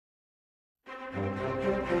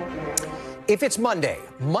If it's Monday,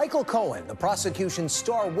 Michael Cohen, the prosecution's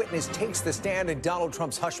star witness, takes the stand in Donald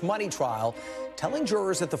Trump's hush money trial, telling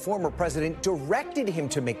jurors that the former president directed him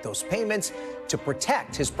to make those payments to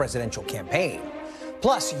protect his presidential campaign.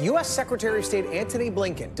 Plus, U.S. Secretary of State Antony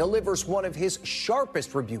Blinken delivers one of his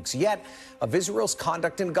sharpest rebukes yet of Israel's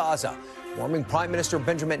conduct in Gaza, warning Prime Minister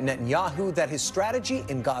Benjamin Netanyahu that his strategy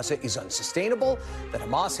in Gaza is unsustainable, that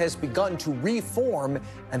Hamas has begun to reform,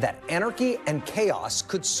 and that anarchy and chaos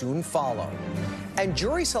could soon follow. And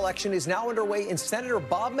jury selection is now underway in Senator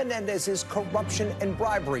Bob Menendez's corruption and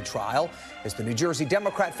bribery trial, as the New Jersey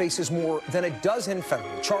Democrat faces more than a dozen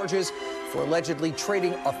federal charges for allegedly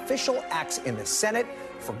trading official acts in the Senate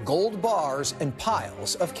for gold bars and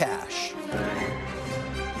piles of cash.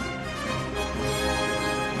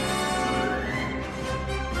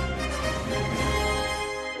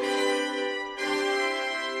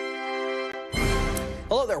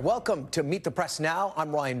 Hello there. Welcome to Meet the Press Now.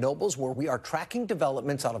 I'm Ryan Nobles, where we are tracking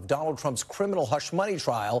developments out of Donald Trump's criminal hush money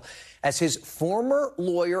trial as his former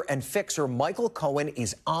lawyer and fixer Michael Cohen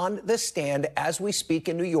is on the stand as we speak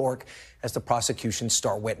in New York as the prosecution's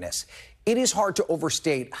star witness. It is hard to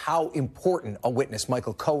overstate how important a witness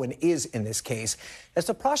Michael Cohen is in this case, as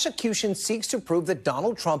the prosecution seeks to prove that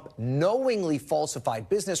Donald Trump knowingly falsified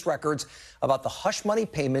business records about the hush money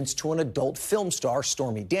payments to an adult film star,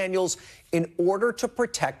 Stormy Daniels, in order to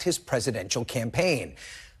protect his presidential campaign.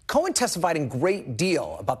 Cohen testified in great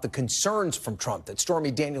deal about the concerns from Trump that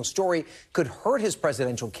Stormy Daniels' story could hurt his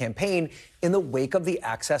presidential campaign in the wake of the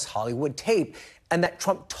Access Hollywood tape, and that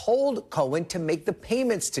Trump told Cohen to make the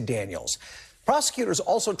payments to Daniels. Prosecutors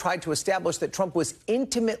also tried to establish that Trump was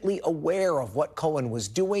intimately aware of what Cohen was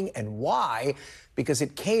doing and why, because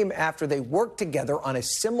it came after they worked together on a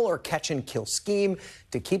similar catch-and-kill scheme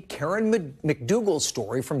to keep Karen McDougal's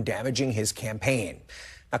story from damaging his campaign.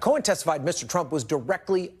 Now, Cohen testified Mr. Trump was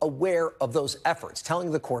directly aware of those efforts,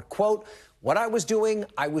 telling the court, quote, "What I was doing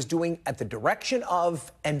at the direction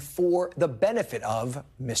of and for the benefit of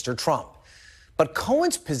Mr. Trump." But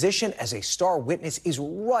Cohen's position as a star witness is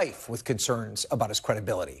rife with concerns about his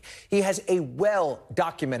credibility. He has a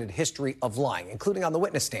well-documented history of lying, including on the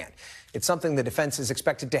witness stand. It's something the defense is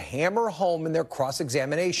expected to hammer home in their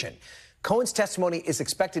cross-examination. Cohen's testimony is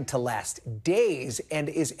expected to last days and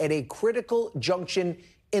is at a critical junction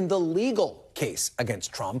in the legal case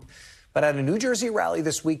against Trump. But at a New Jersey rally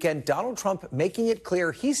this weekend, Donald Trump making it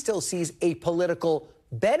clear he still sees a political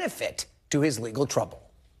benefit to his legal trouble.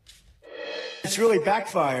 It's really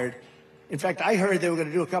backfired. In fact, I heard they were going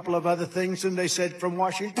to do a couple of other things, and they said from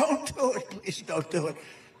Washington, don't do it, please don't do it.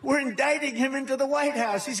 We're indicting him into the White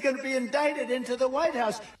House. He's going to be indicted into the White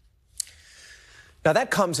House. Now,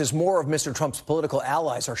 that comes as more of Mr. Trump's political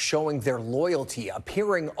allies are showing their loyalty,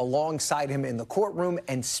 appearing alongside him in the courtroom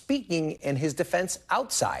and speaking in his defense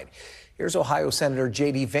outside. Here's Ohio Senator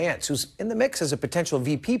J.D. Vance, who's in the mix as a potential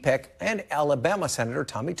VP pick, and Alabama Senator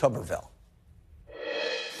Tommy Tuberville.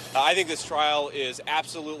 I think this trial is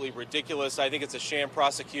absolutely ridiculous. I think it's a sham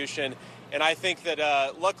prosecution. And I think that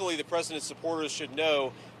luckily the president's supporters should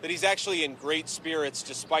know that he's actually in great spirits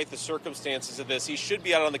despite the circumstances of this. He should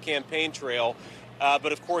be out on the campaign trail.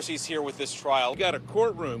 But of course, he's here with this trial. We got a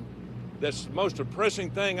courtroom that's the most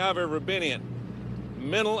depressing thing I've ever been in.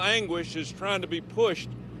 Mental anguish is trying to be pushed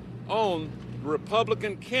on the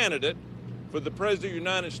Republican candidate for the president of the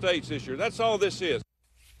United States this year. That's all this is.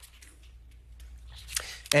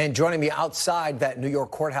 And joining me outside that New York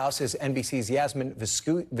courthouse is NBC's Yasmin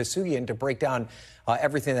Vasugian to break down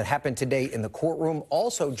everything that happened today in the courtroom.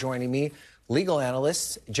 Also joining me, legal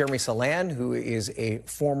analyst Jeremy Salan, who is a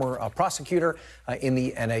former prosecutor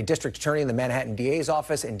and a district attorney in the Manhattan DA's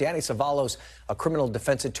office, and Danny Savalos, a criminal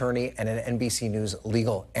defense attorney and an NBC News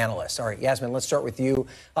legal analyst. All right, Yasmin, let's start with you.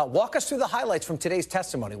 Walk us through the highlights from today's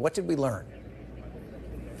testimony. What did we learn?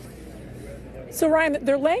 So, Ryan,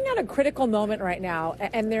 they're laying out a critical moment right now,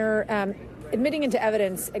 and they're admitting into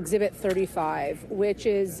evidence Exhibit 35, which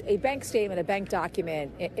is a bank statement, a bank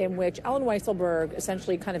document in which Ellen Weisselberg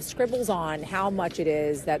essentially kind of scribbles on how much it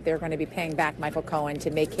is that they're going to be paying back Michael Cohen to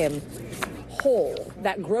make him whole.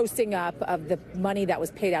 That grossing up of the money that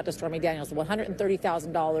was paid out to Stormy Daniels,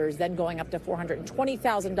 $130,000, then going up to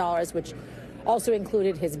 $420,000, which also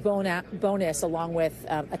included his bonus along with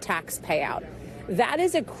a tax payout. That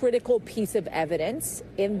is a critical piece of evidence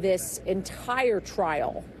in this entire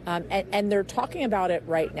trial, and they're talking about it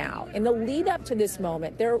right now. In the lead up to this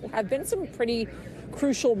moment, there have been some pretty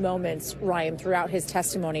crucial moments, Ryan, throughout his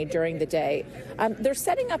testimony during the day. They're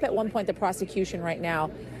setting up at one point, the prosecution right now,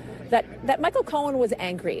 that Michael Cohen was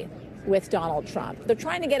angry with Donald Trump. They're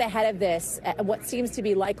trying to get ahead of this, what seems to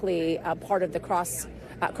be likely part of the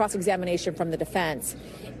cross-examination from the defense,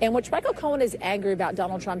 in which Michael Cohen is angry about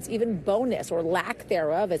Donald Trump's even bonus or lack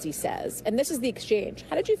thereof, as he says. And this is the exchange.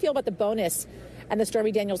 How did you feel about the bonus and the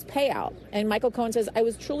Stormy Daniels payout? And Michael Cohen says, I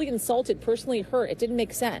was truly insulted, personally hurt. It didn't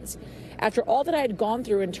make sense. After all that I had gone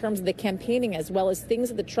through in terms of the campaigning as well as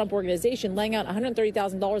things at the Trump organization, laying out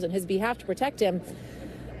 $130,000 on his behalf to protect him,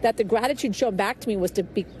 that the gratitude shown back to me was to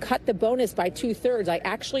cut the bonus by 2/3. I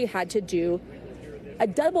actually had to do a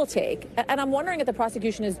double take. And I'm wondering if the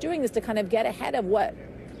prosecution is doing this to kind of get ahead of what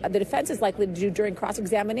the defense is likely to do during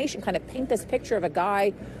cross-examination, kind of paint this picture of a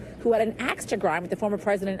guy who had an axe to grind with the former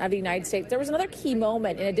president of the United States. There was another key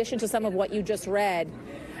moment, in addition to some of what you just read,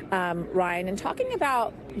 Ryan, and talking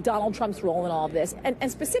about Donald Trump's role in all of this,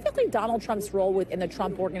 and specifically Donald Trump's role within the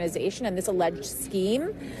Trump organization and this alleged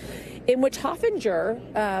scheme, in which Hoffinger,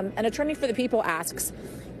 an attorney for the people, asks,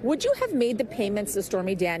 would you have made the payments to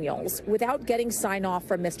Stormy Daniels without getting sign-off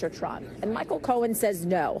from Mr. Trump? And Michael Cohen says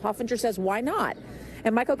no. Hoffinger says, why not?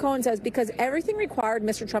 And Michael Cohen says, because everything required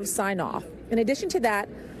Mr. Trump's sign-off. In addition to that,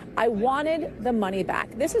 I wanted the money back.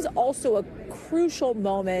 This is also a crucial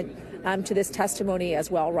moment to this testimony as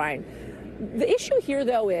well, Ryan. The issue here,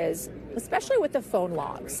 though, is, especially with the phone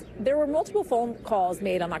logs, there were multiple phone calls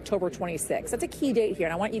made on October 26th. That's a key date here,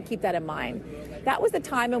 and I want you to keep that in mind. That was the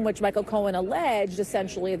time in which Michael Cohen alleged,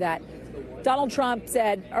 essentially, that Donald Trump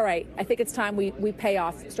said, all right, I think it's time we pay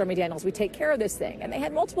off Stormy Daniels. We take care of this thing. And they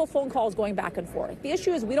had multiple phone calls going back and forth. The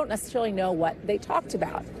issue is we don't necessarily know what they talked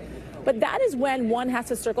about. But that is when one has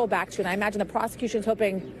to circle back to, and I imagine the prosecution is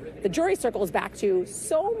hoping the jury circles back to,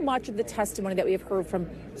 so much of the testimony that we have heard from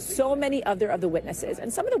so many other of the witnesses.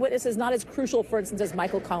 And some of the witnesses not as crucial, for instance, as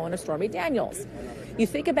Michael Cohen or Stormy Daniels. You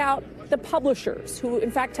think about the publishers who, in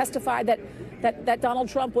fact, testified that Donald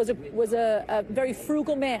Trump was a very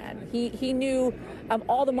frugal man. He knew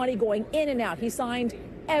all the money going in and out. He signed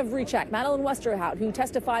every check. Madeleine Westerhout, who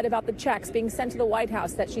testified about the checks being sent to the White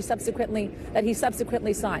House that he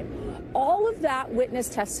subsequently signed. All of that witness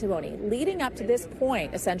testimony leading up to this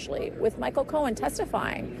point, essentially, with Michael Cohen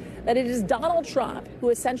testifying that it is Donald Trump who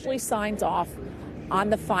essentially signs off on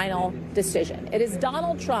the final decision. It is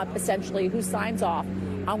Donald Trump, essentially, who signs off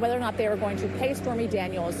on whether or not they are going to pay Stormy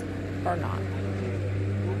Daniels or not.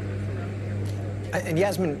 And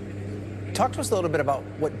Yasmin, talk to us a little bit about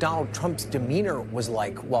what Donald Trump's demeanor was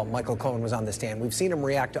like while Michael Cohen was on the stand. We've seen him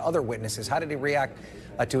react to other witnesses. How did he react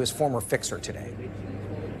to his former fixer today?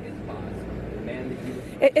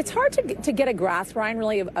 It's hard to get a grasp, Ryan,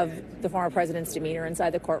 really, of the former president's demeanor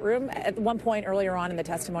inside the courtroom. At one point earlier on in the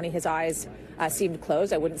testimony, his eyes seemed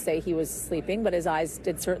closed. I wouldn't say he was sleeping, but his eyes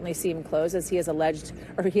did certainly seem closed, as he has alleged,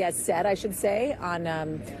 or he has said, I should say,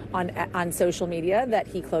 on social media, that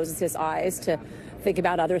he closes his eyes to think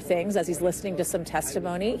about other things as he's listening to some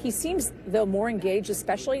testimony. He seems, though, more engaged,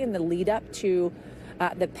 especially in the lead up to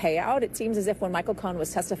the payout. It seems as if when Michael Cohen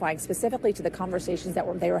was testifying specifically to the conversations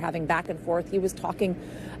that they were having back and forth, he was talking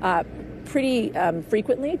pretty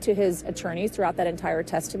frequently to his attorneys throughout that entire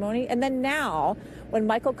testimony. And then now, when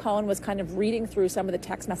Michael Cohen was kind of reading through some of the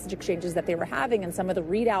text message exchanges that they were having and some of the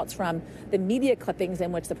readouts from the media clippings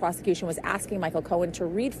in which the prosecution was asking Michael Cohen to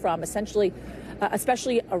read from, essentially,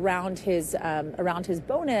 especially around his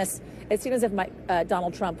bonus, it seemed as if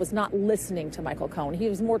Donald Trump was not listening to Michael Cohen. He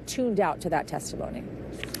was more tuned out to that testimony.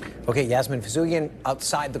 Okay, Yasmin Fazougian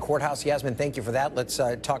outside the courthouse. Yasmin, thank you for that. Let's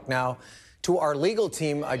talk now to our legal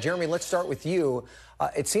team. Jeremy, let's start with you.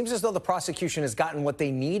 It seems as though the prosecution has gotten what they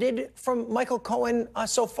needed from Michael Cohen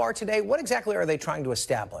so far today. What exactly are they trying to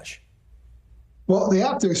establish? Well, they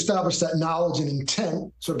have to establish that knowledge and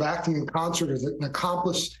intent, sort of acting in concert as an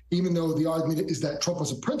accomplice, even though the argument is that Trump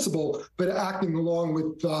was a principal, but acting along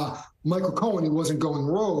with Michael Cohen, he wasn't going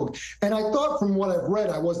rogue. And I thought from what I've read,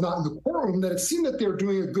 I was not in the courtroom, that it seemed that they're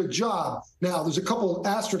doing a good job. Now, there's a couple of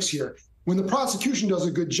asterisks here. When the prosecution does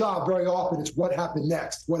a good job, very often it's what happened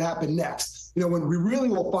next, what happened next. You know, when we really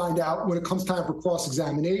will find out when it comes time for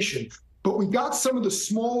cross-examination. But we got some of the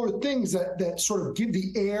smaller things that sort of give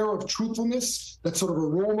the air of truthfulness, that sort of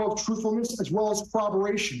aroma of truthfulness, as well as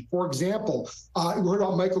corroboration. For example, we heard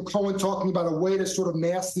about Michael Cohen talking about a way to sort of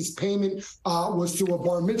mask this payment was through a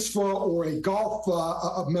bar mitzvah or a golf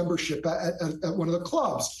membership at one of the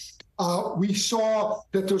clubs. We saw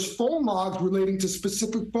that there's phone logs relating to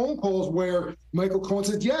specific phone calls where Michael Cohen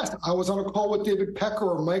said, yes, I was on a call with David Pecker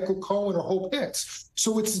or Michael Cohen or Hope Hicks.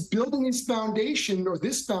 So it's building this foundation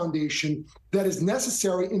that is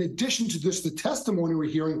necessary in addition to just the testimony we're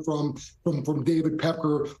hearing from David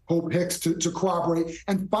Pecker, Hope Hicks to corroborate.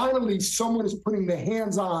 And finally, someone is putting the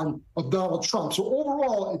hands on of Donald Trump. So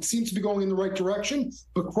overall, it seems to be going in the right direction,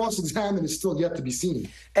 but cross-examination is still yet to be seen.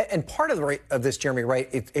 And part of this, Jeremy, right,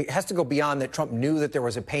 it has to to go beyond that. Trump knew that there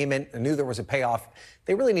was a payment and knew there was a payoff.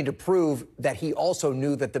 They really need to prove that he also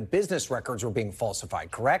knew that the business records were being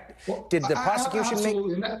falsified, correct? Well, Did the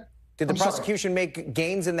prosecution make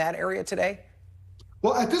gains in that area today?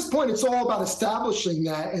 Well, at this point, it's all about establishing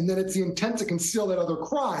that, and then it's the intent to conceal that other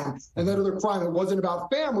crime. And that other crime, it wasn't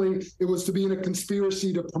about family. It was to be in a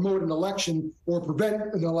conspiracy to promote an election or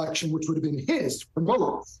prevent an election, which would have been his to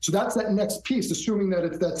promote. So that's that next piece, assuming that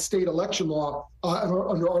it's that state election law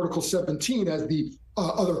under Article 17 as the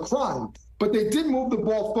other crime. But they did move the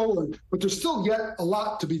ball forward, but there's still yet a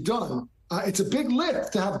lot to be done. It's a big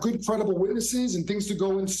lift to have good, credible witnesses and things to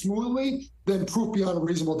go in smoothly, then proof beyond a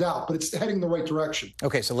reasonable doubt. But it's heading the right direction.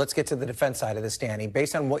 Okay, so let's get to the defense side of this, Danny.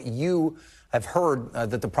 Based on what you have heard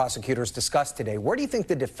that the prosecutors discussed today, where do you think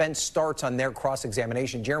the defense starts on their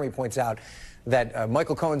cross-examination? Jeremy points out that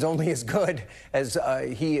Michael Cohen's only as good as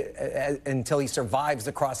until he survives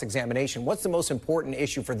the cross-examination. What's the most important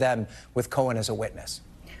issue for them with Cohen as a witness?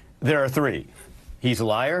 There are three. He's a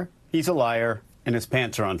liar, and his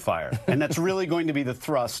pants are on fire. And that's really going to be the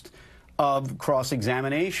thrust of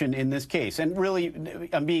cross-examination in this case. And really,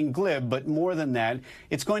 I'm being glib, but more than that,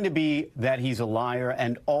 it's going to be that he's a liar,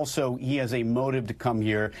 and also he has a motive to come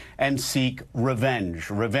here and seek revenge.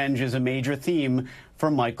 Revenge is a major theme for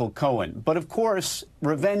Michael Cohen. But of course,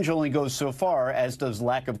 revenge only goes so far, as does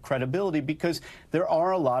lack of credibility, because there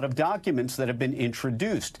are a lot of documents that have been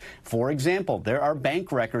introduced. For example, there are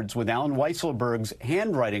bank records with Alan Weisselberg's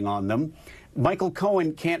handwriting on them. Michael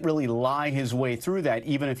Cohen can't really lie his way through that,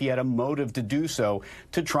 even if he had a motive to do so,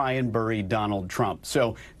 to try and bury Donald Trump.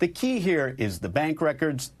 So the key here is the bank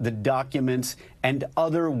records, the documents, and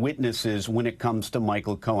other witnesses when it comes to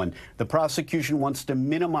Michael Cohen. The prosecution wants to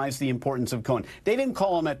minimize the importance of Cohen. They didn't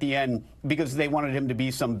call him at the end because they wanted him to be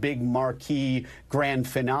some big marquee grand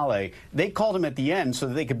finale. They called him at the end so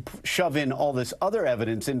that they could shove in all this other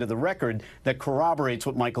evidence into the record that corroborates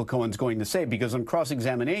what Michael Cohen's going to say, because on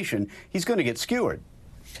cross-examination, he's going to get skewered.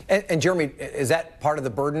 And Jeremy, is that part of the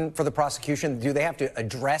burden for the prosecution? Do they have to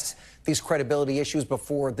address these credibility issues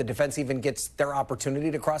before the defense even gets their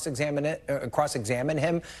opportunity to cross-examine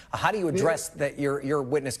him? How do you address that your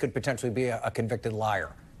witness could potentially be a convicted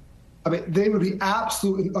liar? I mean, they would be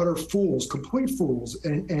absolute and utter fools, complete fools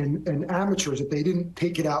and amateurs if they didn't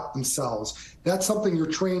take it out themselves. That's something you're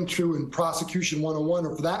trained to in prosecution 101,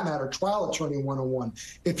 or for that matter, trial attorney 101.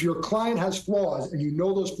 If your client has flaws and you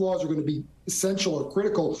know those flaws are going to be essential or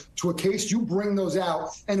critical to a case, you bring those out.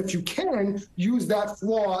 And if you can, use that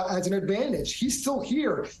flaw as an advantage. He's still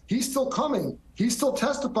here. He's still coming. He's still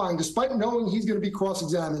testifying, despite knowing he's going to be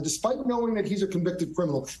cross-examined, despite knowing that he's a convicted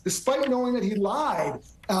criminal, despite knowing that he lied,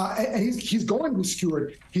 and he's going to be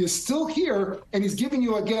skewered. He is still here, and he's giving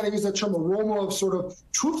you, again, I use that term, aroma of sort of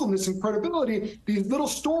truthfulness and credibility, these little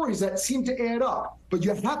stories that seem to add up. But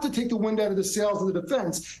you have to take the wind out of the sails of the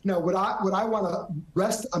defense. Now, would I want to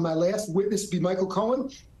rest on my last witness be Michael Cohen?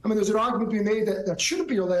 I mean, there's an argument to be made that shouldn't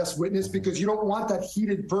be your last witness, because you don't want that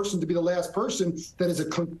heated person to be the last person that is a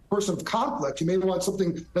person of conflict. You may want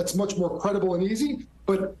something that's much more credible and easy,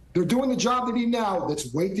 but they're doing the job they need now.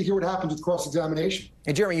 Let's wait to hear what happens with cross-examination.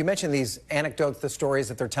 Hey, Jeremy, you mentioned these anecdotes, the stories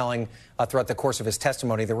that they're telling throughout the course of his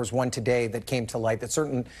testimony. There was one today that came to light that's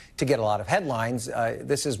certain to get a lot of headlines.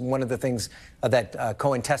 This is one of the things that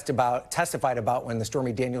Cohen testified about when the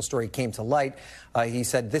Stormy Daniels story came to light. He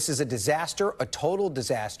said, "This is a disaster, a total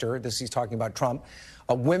disaster." He's talking about Trump.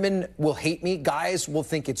 Women will hate me. Guys will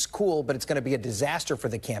think it's cool, but it's going to be a disaster for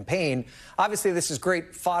the campaign. Obviously, this is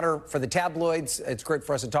great fodder for the tabloids. It's great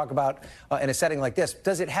for us to talk about in a setting like this.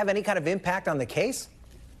 Does it have any kind of impact on the case?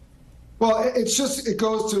 Well, it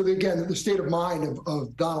goes to, again, the state of mind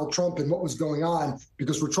of Donald Trump and what was going on,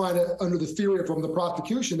 because we're trying to, under the theory from the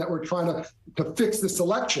prosecution, that we're trying to fix this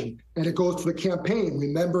election, and it goes to the campaign.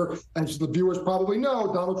 Remember, as the viewers probably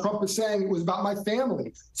know, Donald Trump is saying it was about my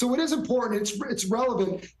family. So it is important. It's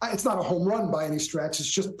relevant. It's not a home run by any stretch. It's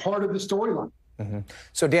just part of the storyline. Mm-hmm.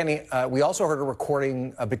 So, Danny, we also heard a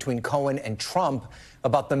recording between Cohen and Trump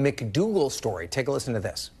about the McDougal story. Take a listen to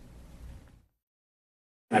this.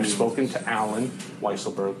 I've spoken to Alan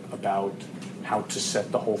Weisselberg about how to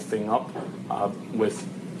set the whole thing up with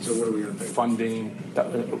So what are we going to funding.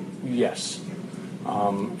 Yes.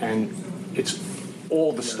 And it's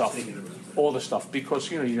all the stuff,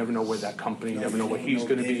 because, you never know where that company, you never know where he's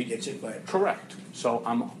going to be. Correct. So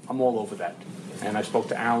I'm all over that. And I spoke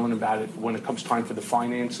to Alan about it when it comes time for the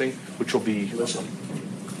financing, which will be. Listen,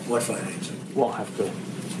 what financing? We'll have to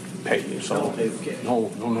pay you. So Don't pay the kid.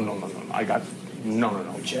 No. I got. No.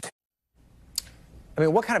 I I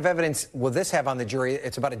mean, what kind of evidence will this have on the jury?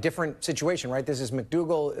 It's about a different situation, right? This is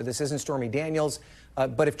McDougal. This isn't Stormy Daniels.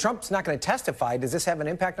 But if Trump's not going to testify, does this have an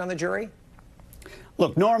impact on the jury?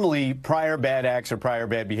 Look, normally prior bad acts or prior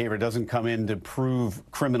bad behavior doesn't come in to prove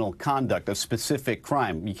criminal conduct, a specific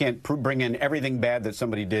crime. You can't bring in everything bad that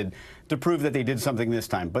somebody did to prove that they did something this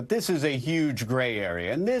time. But this is a huge gray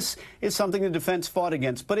area, and this is something the defense fought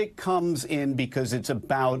against. But it comes in because it's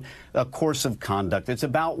about a course of conduct. It's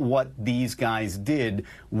about what these guys did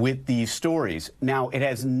with these stories. Now, it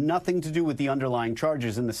has nothing to do with the underlying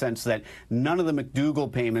charges in the sense that none of the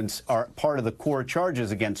McDougal payments are part of the core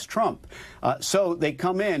charges against Trump. So they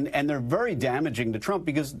come in, and they're very damaging to Trump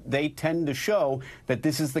because they tend to show that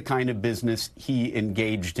this is the kind of business he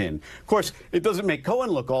engaged in. Of course, it doesn't make Cohen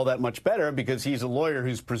look all that much better because he's a lawyer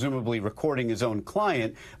who's presumably recording his own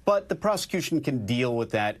client, but the prosecution can deal with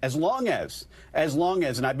that as long as,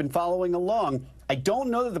 and I've been following along, I don't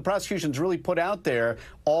know that the prosecution's really put out there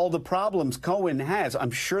all the problems Cohen has. I'm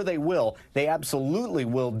sure they will. They absolutely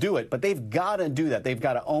will do it, but they've got to do that. They've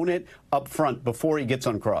got to own it up front before he gets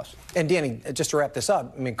on cross. And Danny, just to wrap this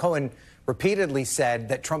up, I mean, Cohen repeatedly said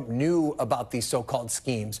that Trump knew about these so-called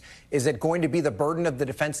schemes. Is it going to be the burden of the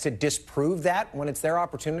defense to disprove that when it's their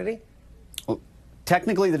opportunity? Well,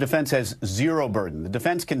 technically, the defense has zero burden. The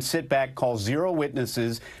defense can sit back, call zero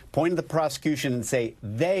witnesses, point at the prosecution and say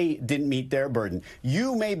they didn't meet their burden.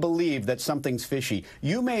 You may believe that something's fishy.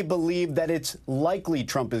 You may believe that it's likely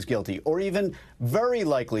Trump is guilty, or even very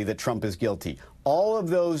likely that Trump is guilty. All of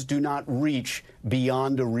those do not reach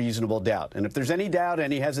beyond a reasonable doubt. And if there's any doubt,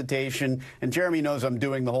 any hesitation, and Jeremy knows I'm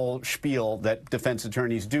doing the whole spiel that defense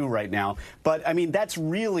attorneys do right now, but I mean, that's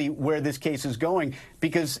really where this case is going,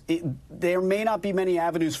 because there may not be many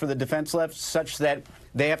avenues for the defense left such that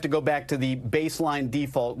they have to go back to the baseline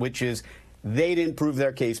default, which is they didn't prove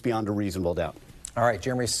their case beyond a reasonable doubt. All right,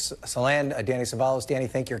 Jeremy Saland, Danny Savalos. Danny,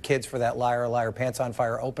 thank your kids for that Liar, Liar, Pants on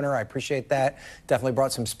Fire opener. I appreciate that. Definitely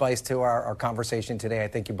brought some spice to our conversation today. I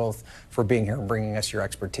thank you both for being here and bringing us your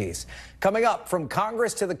expertise. Coming up, from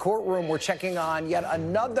Congress to the courtroom, we're checking on yet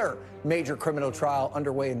another major criminal trial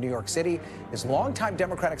underway in New York City. As longtime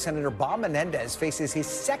Democratic Senator Bob Menendez faces his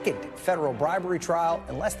second federal bribery trial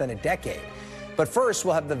in less than a decade. But first,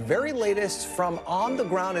 we'll have the very latest from on the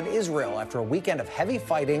ground in Israel after a weekend of heavy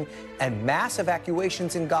fighting and mass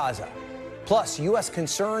evacuations in Gaza. Plus, U.S.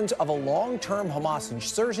 concerns of a long-term Hamas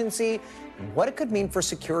insurgency and what it could mean for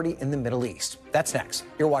security in the Middle East. That's next.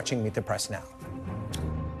 You're watching Meet the Press Now.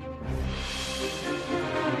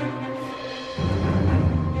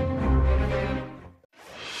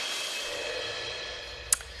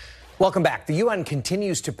 Welcome back. The UN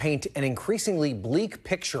continues to paint an increasingly bleak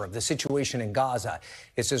picture of the situation in Gaza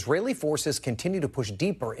as Israeli forces continue to push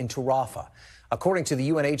deeper into Rafah. According to the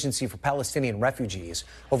UN Agency for Palestinian Refugees,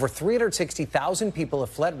 over 360,000 people have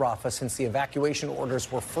fled Rafah since the evacuation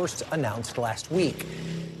orders were first announced last week.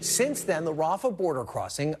 Since then, the Rafah border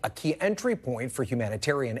crossing, a key entry point for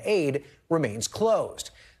humanitarian aid, remains closed.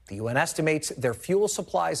 The UN estimates their fuel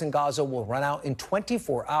supplies in Gaza will run out in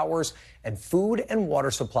 24 hours, and food and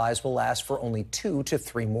water supplies will last for only 2 to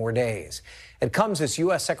 3 more days. It comes as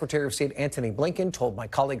U.S. Secretary of State Antony Blinken told my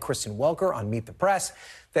colleague Kristen Welker on Meet the Press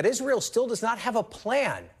that Israel still does not have a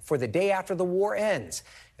plan for the day after the war ends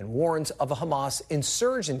and warns of a Hamas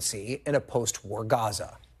insurgency in a post-war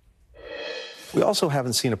Gaza. We also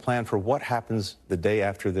haven't seen a plan for what happens the day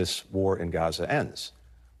after this war in Gaza ends.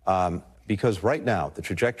 Because right now, the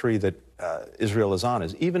trajectory that Israel is on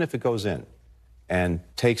is, even if it goes in and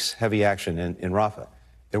takes heavy action in Rafah,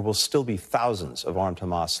 there will still be thousands of armed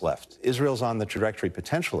Hamas left. Israel's on the trajectory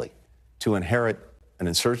potentially to inherit an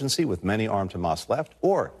insurgency with many armed Hamas left,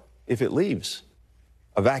 or if it leaves,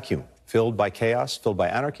 a vacuum filled by chaos, filled by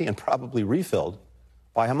anarchy, and probably refilled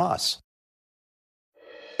by Hamas.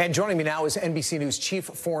 And joining me now is NBC News chief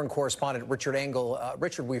foreign correspondent Richard Engel.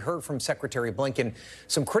 Richard, we heard from Secretary Blinken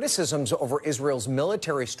some criticisms over Israel's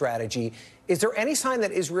military strategy. Is there any sign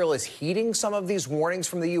that Israel is heeding some of these warnings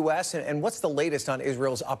from the U.S.? And what's the latest on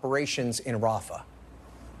Israel's operations in Rafah?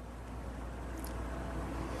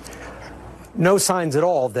 No signs at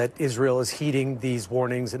all that Israel is heeding these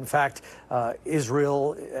warnings. In fact, the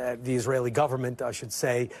Israeli government, I should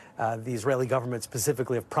say, the Israeli government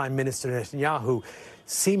specifically of Prime Minister Netanyahu,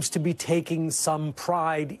 seems to be taking some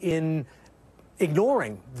pride in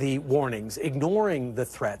ignoring the warnings, ignoring the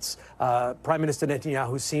threats. Prime Minister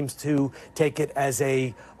Netanyahu seems to take it as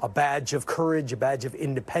a badge of courage, a badge of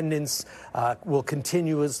independence, will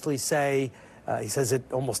continuously say, he says it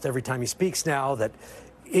almost every time he speaks now, that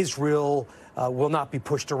Israel will not be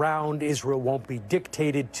pushed around. Israel won't be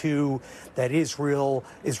dictated to, that Israel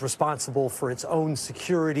is responsible for its own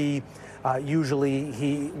security. Usually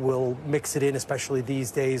he will mix it in, especially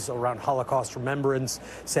these days around Holocaust remembrance,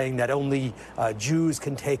 saying that only Jews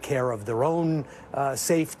can take care of their own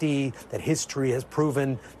safety, that history has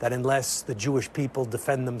proven that unless the Jewish people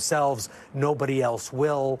defend themselves, nobody else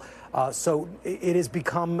will. So it has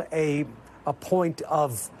become a point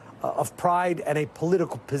of pride and a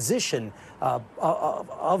political position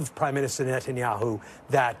of Prime Minister Netanyahu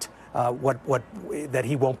that that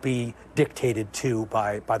he won't be dictated to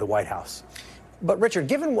by the White House. But Richard,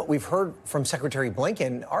 given what we've heard from Secretary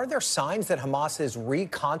Blinken, are there signs that Hamas is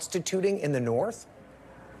reconstituting in the north?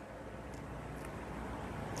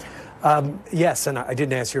 Yes, and I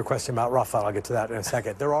didn't answer your question about Rafah. I'll get to that in a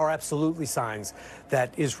second. There are absolutely signs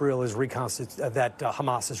that Israel is that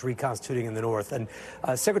Hamas is reconstituting in the north. And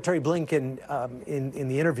Secretary Blinken, in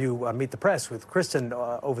the interview Meet the Press with Kristen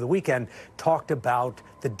over the weekend, talked about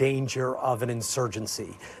the danger of an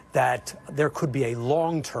insurgency, that there could be a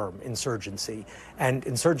long-term insurgency, and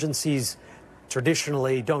insurgencies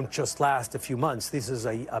traditionally don't just last a few months. This is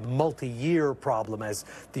a multi-year problem, as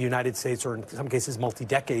the United States, or in some cases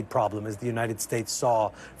multi-decade problem, as the United States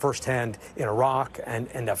saw firsthand in Iraq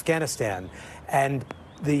and Afghanistan. And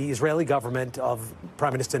the Israeli government of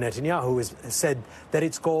Prime Minister Netanyahu has said that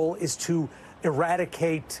its goal is to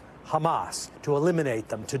eradicate Hamas, to eliminate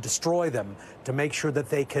them, to destroy them, to make sure that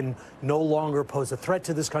they can no longer pose a threat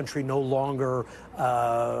to this country, no longer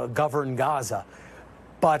govern Gaza.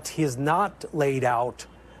 But he has not laid out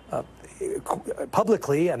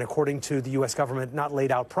publicly, and according to the U.S. government, not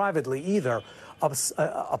laid out privately either,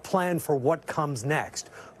 a plan for what comes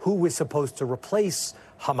next. Who is supposed to replace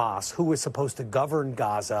Hamas? Who is supposed to govern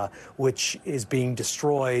Gaza, which is being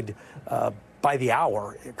destroyed by the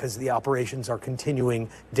hour, because the operations are continuing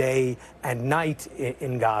day and night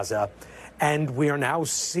in Gaza. And we are now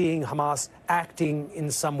seeing Hamas acting in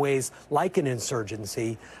some ways like an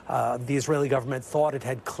insurgency. The Israeli government thought it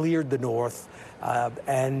had cleared the north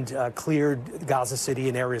and cleared Gaza City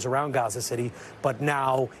and areas around Gaza City, but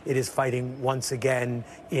now it is fighting once again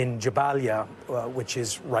in Jabalia, which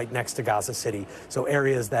is right next to Gaza City. So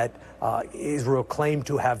areas that Israel claimed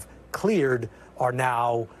to have cleared are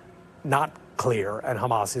now not clear, and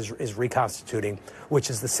Hamas is reconstituting,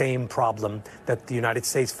 which is the same problem that the United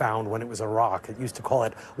States found when it was Iraq. It used to call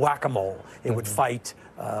it whack-a-mole. It would fight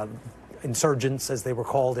insurgents, as they were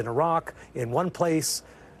called in Iraq, in one place,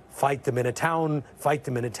 fight them in a town,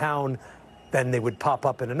 then they would pop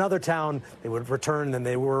up in another town, they would return, and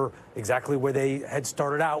they were exactly where they had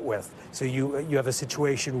started out with. So you have a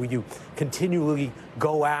situation where you continually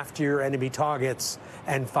go after your enemy targets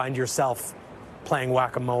and find yourself playing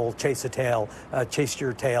whack-a-mole, chase your tail,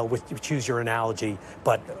 choose your analogy,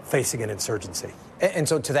 but facing an insurgency. And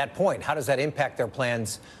so to that point, how does that impact their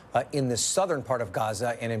plans in the southern part of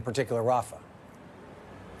Gaza, and in particular Rafah?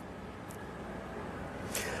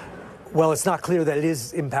 Well, it's not clear that it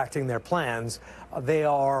is impacting their plans. They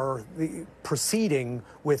are proceeding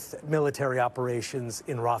with military operations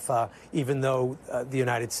in Rafah, even though the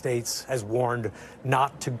United States has warned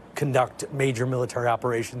not to conduct major military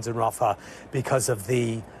operations in Rafah because of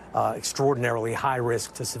the extraordinarily high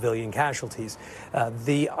risk to civilian casualties.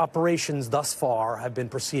 The operations thus far have been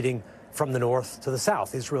proceeding from the north to the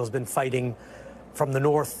south. Israel has been fighting from the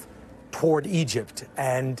north toward Egypt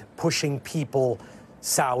and pushing people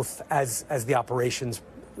south as the operations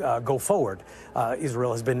go forward.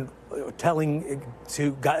 Israel has been telling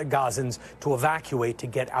to Gazans to evacuate, to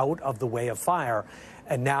get out of the way of fire.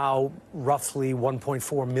 And now roughly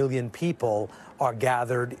 1.4 million people are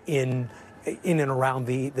gathered in and around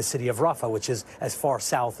the city of Rafah, which is as far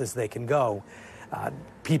south as they can go.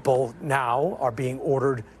 People now are being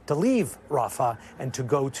ordered to leave Rafah and to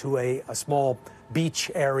go to a small beach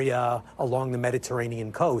area along the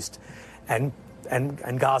Mediterranean coast. And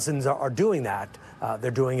Gazans are doing that.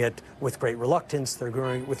 They're doing it with great reluctance. They're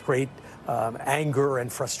doing it with great anger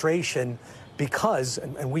and frustration because,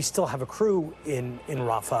 and we still have a crew in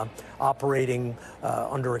Rafah operating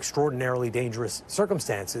under extraordinarily dangerous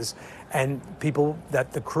circumstances. And people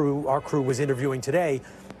that our crew was interviewing today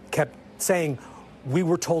kept saying, we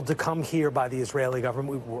were told to come here by the Israeli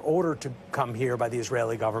government. We were ordered to come here by the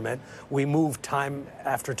Israeli government. We moved time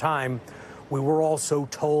after time. We were also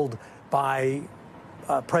told by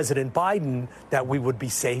President Biden that we would be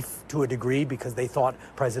safe to a degree because they thought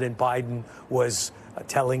President Biden was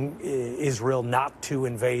telling Israel not to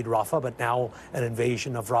invade Rafah, but now an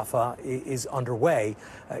invasion of Rafah is underway.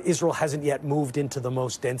 Israel hasn't yet moved into the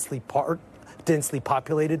most densely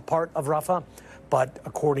populated part of Rafah, but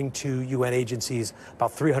according to UN agencies,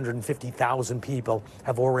 about 350,000 people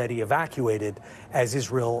have already evacuated as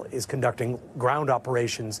Israel is conducting ground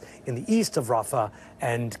operations in the east of Rafah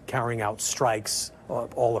and carrying out strikes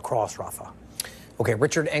all across Rafah. Okay,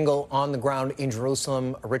 Richard Engel on the ground in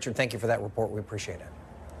Jerusalem. Richard, thank you for that report. We appreciate it.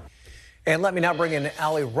 And let me now bring in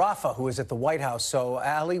Ali Rafah, who is at the White House. So,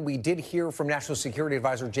 Ali, we did hear from National Security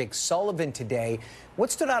Advisor Jake Sullivan today.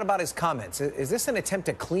 What stood out about his comments? Is this an attempt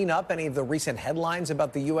to clean up any of the recent headlines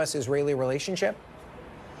about the U.S.-Israeli relationship?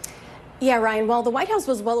 Yeah, Ryan. Well, the White House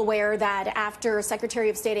was well aware that after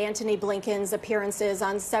Secretary of State Antony Blinken's appearances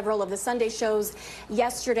on several of the Sunday shows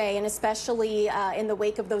yesterday, and especially in the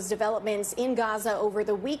wake of those developments in Gaza over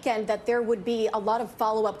the weekend, that there would be a lot of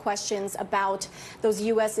follow-up questions about those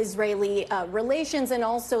U.S.-Israeli relations and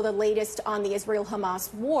also the latest on the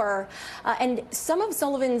Israel-Hamas war. And some of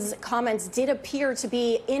Sullivan's comments did appear to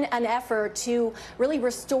be in an effort to really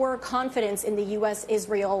restore confidence in the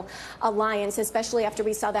U.S.-Israel alliance, especially after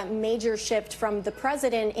we saw that major shift from the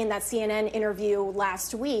president in that CNN interview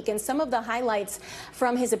last week. And some of the highlights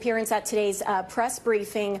from his appearance at today's press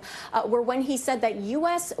briefing were when he said that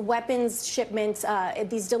U.S. weapons shipments,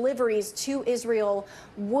 these deliveries to Israel,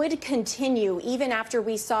 would continue even after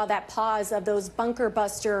we saw that pause of those bunker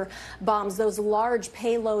buster bombs, those large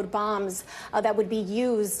payload bombs that would be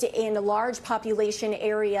used in large population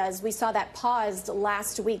areas. We saw that paused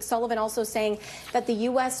last week. Sullivan also saying that the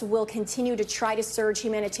U.S. will continue to try to surge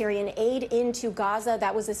humanitarian aid into Gaza.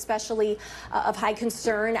 That was especially of high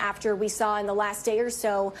concern after we saw in the last day or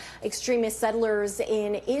so extremist settlers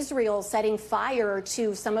in Israel setting fire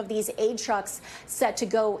to some of these aid trucks set to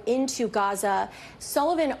go into Gaza.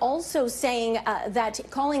 Sullivan also saying that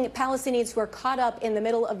calling Palestinians who are caught up in the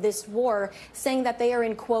middle of this war, saying that they are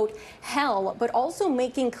in, quote, hell, but also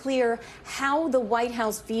making clear how the White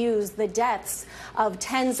House views the deaths of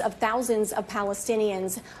tens of thousands of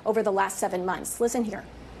Palestinians over the last 7 months. Listen here.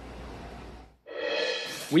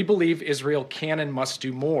 We believe Israel can and must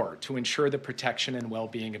do more to ensure the protection and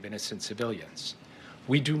well-being of innocent civilians.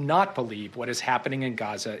 We do not believe what is happening in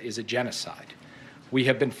Gaza is a genocide. We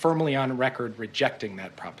have been firmly on record rejecting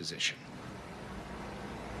that proposition.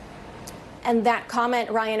 And that comment,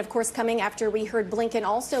 Ryan, of course, coming after we heard Blinken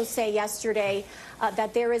also say yesterday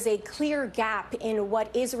that there is a clear gap in what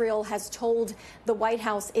Israel has told the White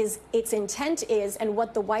House is its intent is and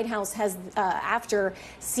what the White House has after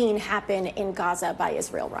seen happen in Gaza by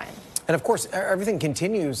Israel, Ryan. And of course, everything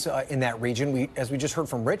continues in that region. As we just heard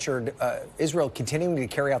from Richard, Israel continuing to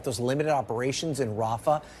carry out those limited operations in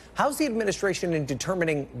Rafah. How's the administration in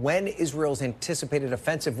determining when Israel's anticipated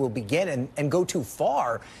offensive will begin and go too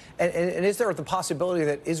far? And is there the possibility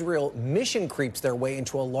that Israel mission creeps their way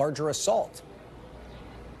into a larger assault?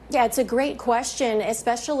 Yeah, it's a great question,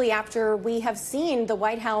 especially after we have seen the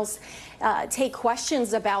White House take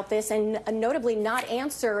questions about this and notably not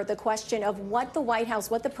answer the question of what the White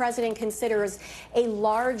House, what the president considers a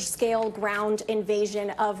large-scale ground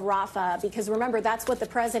invasion of Rafah. Because remember, that's what the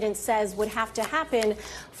president says would have to happen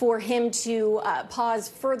for him to pause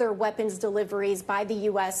further weapons deliveries by the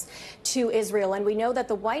U.S. to Israel. And we know that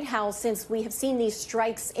the White House, since we have seen these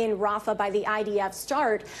strikes in Rafah by the IDF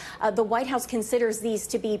start, the White House considers these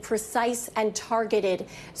to be precise and targeted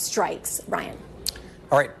strikes. Ryan.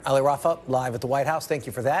 All right, Ali Rafah, live at the White House. Thank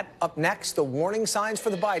you for that. Up next, the warning signs for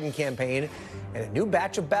the Biden campaign and a new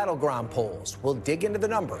batch of battleground polls. We'll dig into the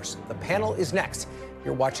numbers. The panel is next.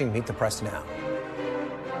 You're watching Meet the Press Now.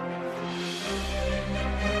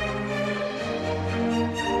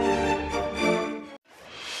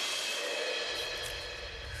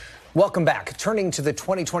 Welcome back. Turning to the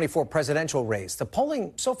 2024 presidential race, the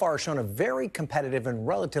polling so far has shown a very competitive and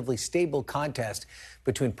relatively stable contest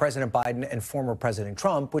between President Biden and former President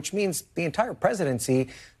Trump, which means the entire presidency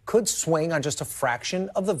could swing on just a fraction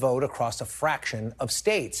of the vote across a fraction of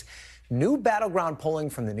states. New battleground polling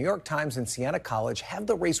from the New York Times and Siena College have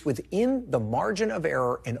the race within the margin of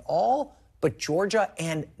error in all but Georgia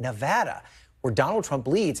and Nevada, where Donald Trump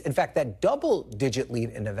leads. In fact, that double-digit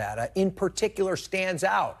lead in Nevada in particular stands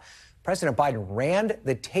out. President Biden ran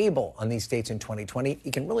the table on these states in 2020. He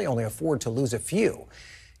can really only afford to lose a few.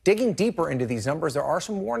 Digging deeper into these numbers, there are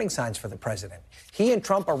some warning signs for the president. He and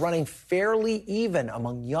Trump are running fairly even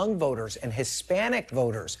among young voters and Hispanic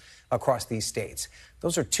voters across these states.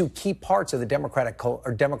 Those are two key parts of the Democratic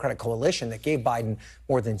coalition that gave Biden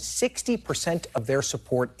more than 60% of their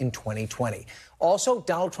support in 2020. Also,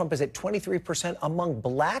 Donald Trump is at 23% among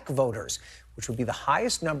black voters, which would be the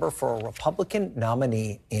highest number for a Republican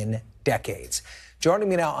nominee in decades. Joining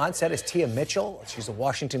me now on set is Tia Mitchell. She's a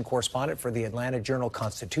Washington correspondent for the Atlanta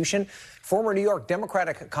Journal-Constitution, former New York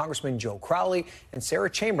Democratic Congressman Joe Crowley, and Sarah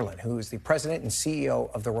Chamberlain, who is the president and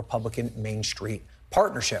CEO of the Republican Main Street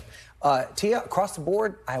Partnership. Tia, across the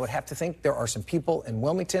board, I would have to think there are some people in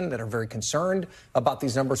Wilmington that are very concerned about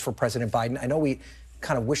these numbers for President Biden. I know we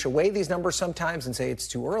kind of wish away these numbers sometimes and say it's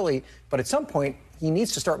too early, but at some point, he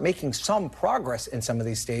needs to start making some progress in some of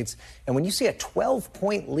these states. And when you see a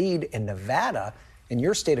 12-point lead in Nevada, in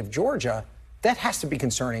your state of Georgia, that has to be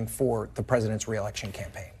concerning for the president's reelection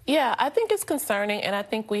campaign. Yeah, I think it's concerning, and I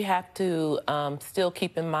think we have to still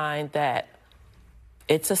keep in mind that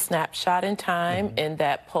it's a snapshot in time, and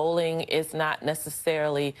that polling is not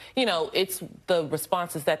necessarily, it's the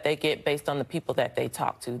responses that they get based on the people that they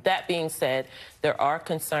talk to. That being said, there are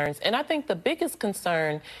concerns, and I think the biggest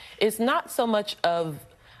concern is not so much of,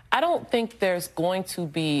 I don't think there's going to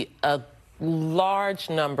be a large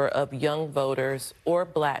number of young voters or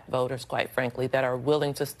black voters, quite frankly, that are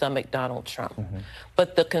willing to stomach Donald Trump.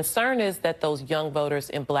 But the concern is that those young voters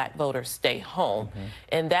and black voters stay home.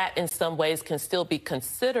 And that in some ways can still be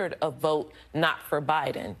considered a vote not for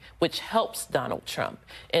Biden, which helps Donald Trump.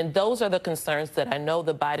 And those are the concerns that I know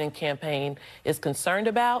the Biden campaign is concerned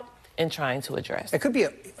about and trying to address. It could be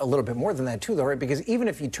a little bit more than that, too, though, right? Because even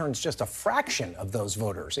if he turns just a fraction of those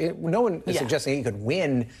voters, no one is suggesting he could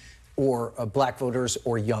win or black voters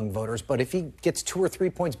or young voters. But if he gets 2 or 3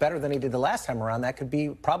 points better than he did the last time around, that could be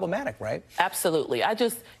problematic, right? Absolutely. I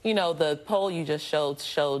just, the poll you just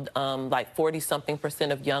showed like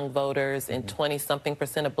 40-something% of young voters and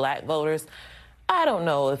 20-something% of black voters. I don't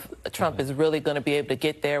know if Trump is really going to be able to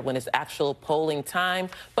get there when it's actual polling time.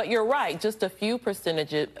 But you're right, just a few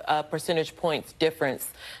percentage points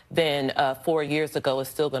difference than 4 years ago is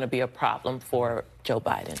still going to be a problem for Joe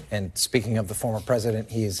Biden. And speaking of the former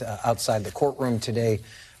president, he's outside the courtroom today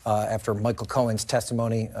after Michael Cohen's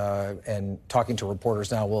testimony and talking to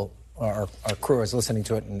reporters now. Our crew is listening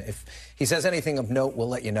to it, and if he says anything of note, we'll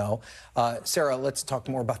let you know. Sarah, let's talk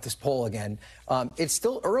more about this poll again. It's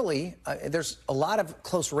still early. There's a lot of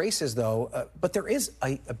close races, though, but there is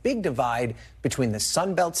a big divide between the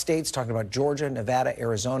Sun Belt states, talking about Georgia, Nevada,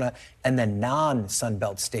 Arizona, and the non-Sun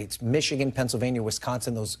Belt states, Michigan, Pennsylvania,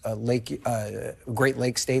 Wisconsin, those Great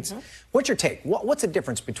Lakes states. What's your take? What's the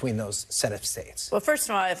difference between those set of states? Well, first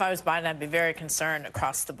of all, if I was Biden, I'd be very concerned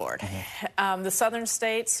across the board. The southern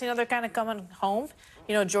states, they're kind of coming home.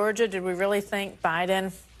 Georgia, did we really think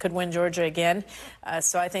Biden could win Georgia again?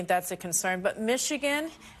 So I think that's a concern. But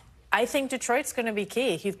Michigan, I think Detroit's going to be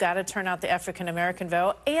key. You've got to turn out the African-American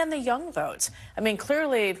vote and the young vote. I mean,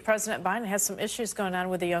 clearly, President Biden has some issues going on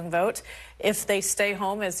with the young vote. If they stay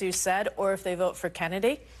home, as you said, or if they vote for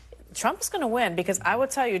Kennedy, Trump's going to win, because I will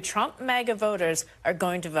tell you, Trump MAGA voters are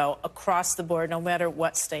going to vote across the board, no matter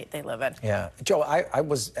what state they live in. Yeah. Joe, I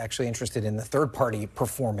was actually interested in the third-party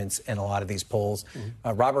performance in a lot of these polls.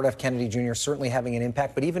 Robert F. Kennedy Jr. certainly having an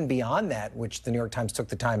impact, but even beyond that, which the New York Times took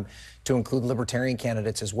the time to include libertarian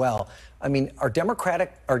candidates as well. I mean, are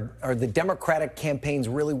the Democratic campaigns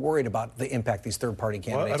really worried about the impact these third-party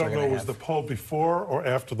candidates are going to have? I don't know, was the poll before or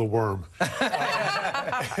after the worm?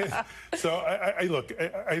 So,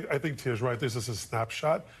 I think Tia's right. This is a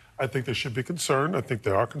snapshot. I think they should be concerned. I think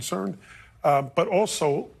they are concerned. But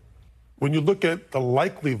also, when you look at the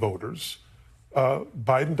likely voters,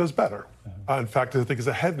 Biden does better. In fact, I think he's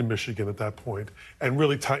ahead in Michigan at that point, and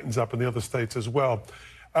really tightens up in the other states as well.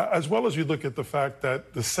 As well as you look at the fact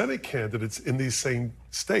that the Senate candidates in these same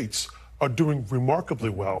states are doing remarkably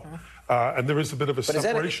well. And there is a bit of a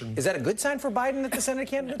separation. Is that a good sign for Biden that the Senate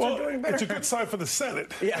candidates are doing better? It's a good sign for the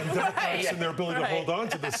Senate and Democrats and their ability to hold on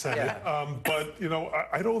to the Senate. But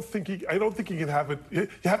I don't think you can have it. You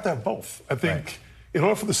have to have both. I think in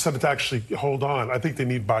order for the Senate to actually hold on, I think they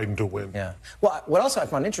need Biden to win. Yeah. Well, what also I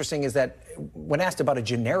found interesting is that when asked about a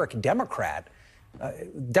generic Democrat,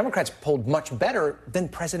 Democrats polled much better than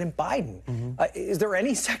President Biden. Is there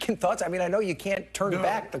any second thoughts? I mean, I know you can't turn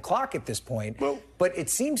back the clock at this point, but it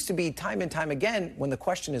seems to be time and time again when the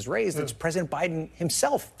question is raised, it's President Biden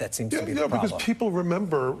himself that seems to be the problem. Because people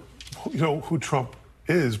remember, who Trump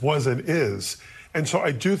was and is. And so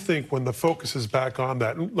I do think when the focus is back on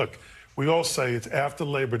that, and look, we all say it's after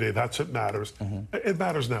Labor Day, that's what matters. It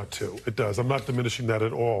matters now, too. It does. I'm not diminishing that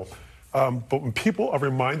at all. But when people are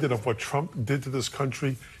reminded of what Trump did to this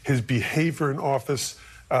country, his behavior in office,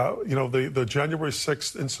 the January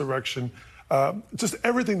 6th insurrection, just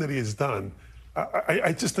everything that he has done,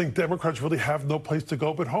 I just think Democrats really have no place to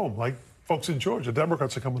go but home. Like folks in Georgia,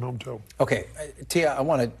 Democrats are coming home, too. Okay. Tia, I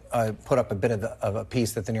want to put up a bit of a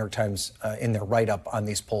piece that the New York Times, in their write-up on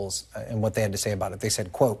these polls and what they had to say about it. They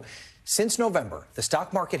said, quote, "Since November, the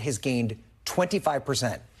stock market has gained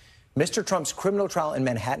 25%. Mr. Trump's criminal trial in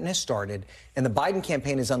Manhattan has started, and the Biden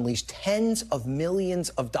campaign has unleashed tens of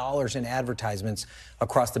millions of dollars in advertisements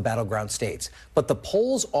across the battleground states. But the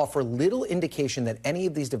polls offer little indication that any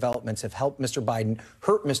of these developments have helped Mr. Biden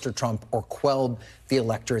hurt Mr. Trump or quelled the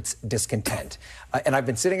electorate's discontent. And I've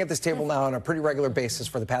been sitting at this table now on a pretty regular basis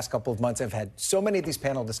for the past couple of months. I've had so many of these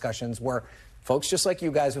panel discussions where folks just like you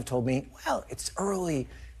guys have told me, well, it's early,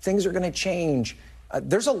 things are going to change.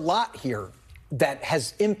 There's a lot here that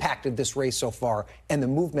has impacted this race so far, and the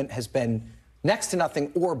movement has been next to nothing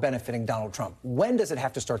or benefiting Donald Trump. When does it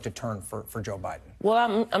have to start to turn for Joe Biden?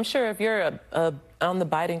 Well, I'm sure if you're on the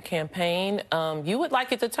Biden campaign, you would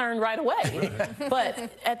like it to turn right away. But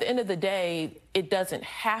at the end of the day, it doesn't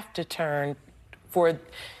have to turn.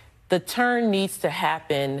 The turn needs to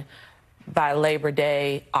happen by Labor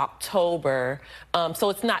Day, October.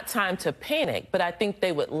 So it's not time to panic, but I think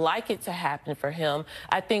they would like it to happen for him.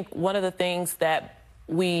 I think one of the things that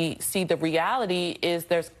we see the reality is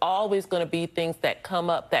there's always going to be things that come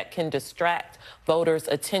up that can distract voters'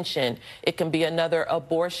 attention. It can be another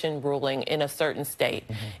abortion ruling in a certain state.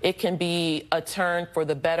 It can be a turn for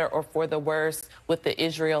the better or for the worse with the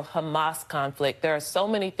Israel-Hamas conflict. There are so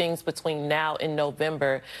many things between now and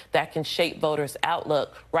November that can shape voters'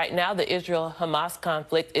 outlook. Right now, the Israel-Hamas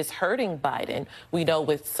conflict is hurting Biden, we know,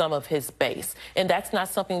 with some of his base. And that's not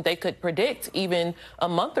something they could predict even a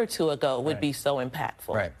month or two ago would be so impactful.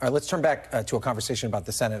 Right. All right, let's turn back to a conversation about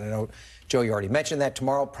the Senate. I know, Joe, you already mentioned that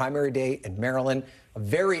tomorrow, primary day in Maryland. A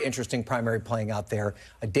very interesting primary playing out there.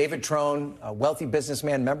 David Trone, a wealthy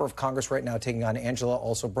businessman, member of Congress right now, taking on Angela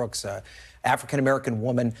Alsobrooks, African-American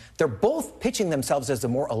woman. They're both pitching themselves as the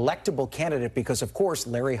more electable candidate because, of course,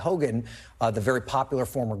 Larry Hogan, the very popular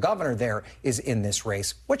former governor there, is in this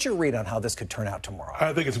race. What's your read on how this could turn out tomorrow?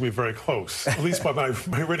 I think it's going to be very close. At least by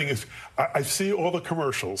my reading is, I see all the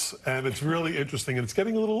commercials, and it's really interesting. And it's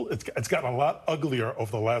getting it's gotten a lot uglier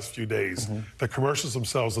over the last few days. The commercials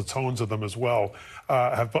themselves, the tones of them as well,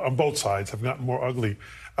 on both sides have gotten more ugly.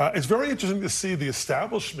 It's very interesting to see the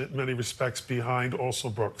establishment in many respects behind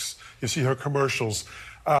Alsobrooks. You see her commercials.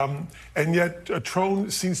 And yet Trone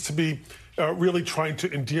seems to be really trying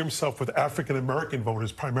to endear himself with African-American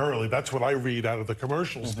voters primarily. That's what I read out of the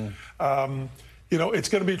commercials. You know, it's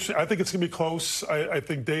going to be, I think it's going to be close. I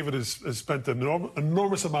think David has spent an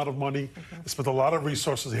enormous amount of money, spent a lot of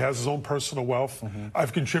resources. He has his own personal wealth.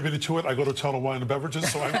 I've contributed to it. I go to Total Wine and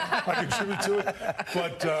Beverages, so I contribute to it.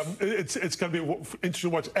 But it's going to be interesting to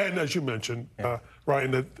watch. And as you mentioned,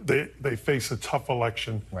 Ryan, that they face a tough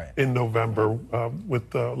election in November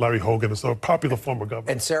with Larry Hogan as a popular former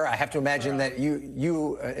governor. And Sarah, I have to imagine that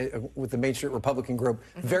you with the Main Street Republican Group,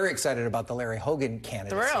 very excited about the Larry Hogan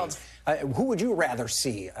candidacy. Thrilled. Who would you rather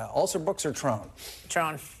see, Alsobrooks or Trone?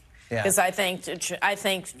 Trone. Because I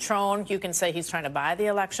think Trone, you can say he's trying to buy the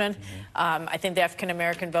election. I think the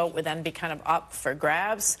African-American vote would then be kind of up for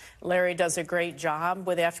grabs. Larry does a great job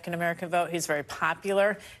with the African-American vote. He's very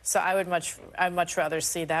popular. So I'd much rather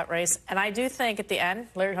see that race. And I do think at the end,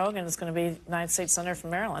 Larry Hogan is going to be United States Senator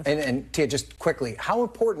from Maryland. And Tia, just quickly, how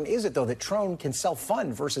important is it, though, that Trone can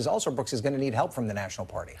self-fund versus Alsobrooks is going to need help from the National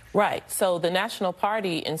Party? Right. So the National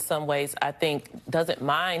Party, in some ways, I think, doesn't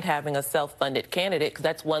mind having a self-funded candidate because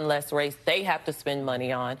that's one less race they have to spend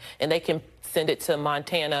money on, and they can send it to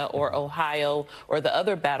Montana or Ohio or the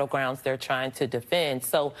other battlegrounds they're trying to defend.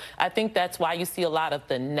 So I think that's why you see a lot of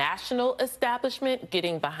the national establishment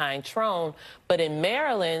getting behind Trone. But in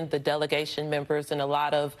Maryland, the delegation members and a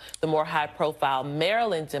lot of the more high-profile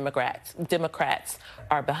Maryland Democrats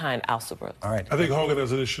are behind Alsobrooks. All right. I think Hogan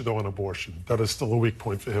has an issue, though, on abortion. That is still a weak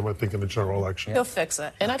point for him, I think, in the general election. He'll fix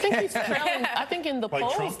it. And I think he's trailing, I think in the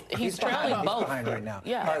polls, he's trailing both. He's behind right now.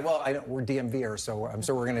 Yeah. All right, well, we're DMVers, so I'm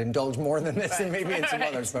sure we're going to indulge more than this and maybe in some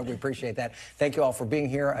others, but we appreciate that. Thank you all for being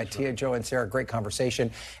here. Tia, Joe, and Sarah, great conversation.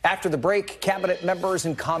 After the break, cabinet members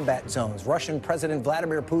in combat zones. Russian President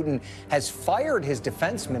Vladimir Putin has fired his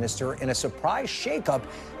defense minister in a surprise shakeup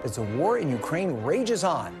as the war in Ukraine rages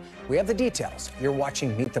on. We have the details. You're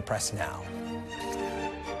watching Meet the Press now.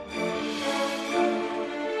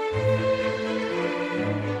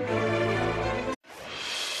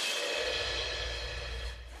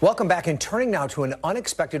 Welcome back, and turning now to an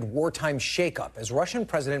unexpected wartime shakeup as Russian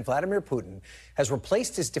President Vladimir Putin has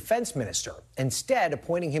replaced his defense minister, instead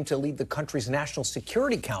appointing him to lead the country's National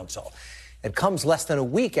Security Council. It comes less than a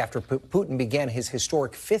week after Putin began his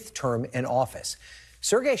historic fifth term in office.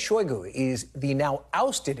 Sergei Shoigu is the now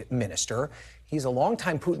ousted minister. He's a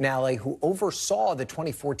longtime Putin ally who oversaw the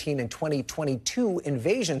 2014 and 2022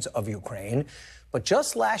 invasions of Ukraine. But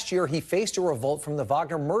just last year, he faced a revolt from the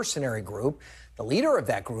Wagner mercenary group. The leader of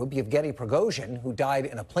that group, Yevgeny Prigozhin, who died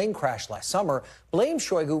in a plane crash last summer, blamed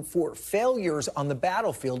Shoigu for failures on the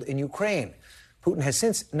battlefield in Ukraine. Putin has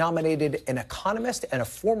since nominated an economist and a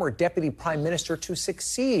former deputy prime minister to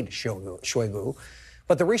succeed Shoigu.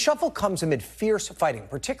 But the reshuffle comes amid fierce fighting,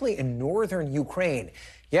 particularly in northern Ukraine.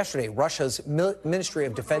 Yesterday, Russia's Ministry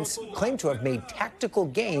of Defense claimed to have made tactical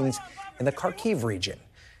gains in the Kharkiv region.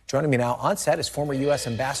 Joining me now on set is former U.S.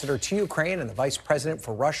 Ambassador to Ukraine and the Vice President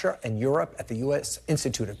for Russia and Europe at the U.S.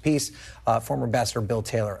 Institute of Peace, former Ambassador Bill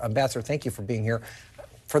Taylor. Ambassador, thank you for being here.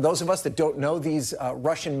 For those of us that don't know these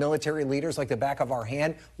Russian military leaders like the back of our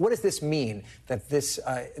hand, what does this mean that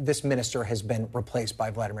this minister has been replaced by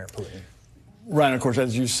Vladimir Putin? Ryan, of course,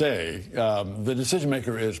 as you say, the decision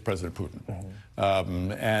maker is President Putin.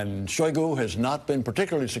 And Shoigu has not been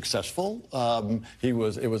particularly successful. It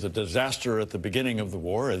was a disaster at the beginning of the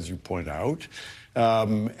war, as you point out.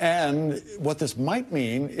 And what this might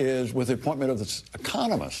mean is, with the appointment of this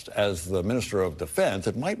economist as the Minister of Defense,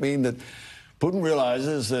 it might mean that Putin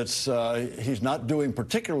realizes that he's not doing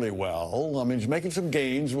particularly well. I mean, he's making some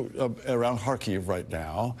gains around Kharkiv right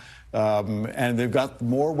now, and they've got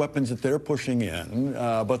more weapons that they're pushing in.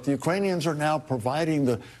 But the Ukrainians are now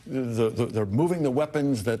providing they're moving the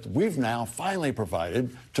weapons that we've now finally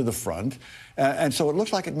provided to the front. And so it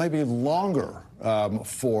looks like it may be longer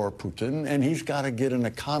for Putin, and he's got to get an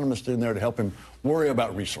economist in there to help him worry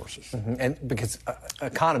about resources. And because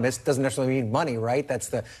economist doesn't necessarily mean money, right? That's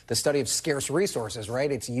the study of scarce resources,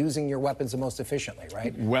 right? It's using your weapons the most efficiently,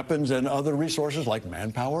 right? Weapons and other resources like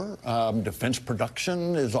manpower, defense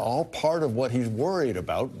production is all part of what he's worried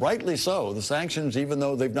about. Rightly so. The sanctions, even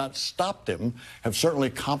though they've not stopped him, have certainly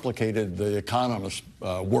complicated the economist's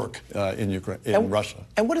work in Russia.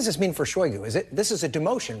 And what does this mean for Shoigu? This is a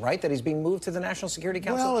demotion, right? That he's being moved to the National Security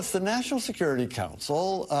Council? Well, it's the National Security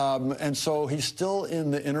Council, and so he's still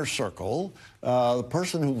in the inner circle. The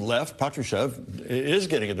person who left, Patrushev, is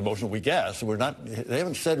getting a demotion, we guess. They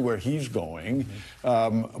haven't said where he's going.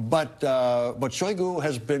 But Shoigu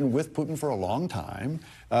has been with Putin for a long time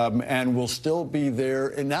and will still be there.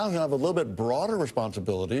 And now he'll have a little bit broader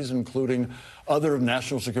responsibilities, including other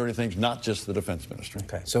national security things, not just the defense ministry.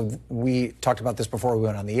 Okay, so we talked about this before we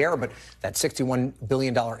went on the air, but that $61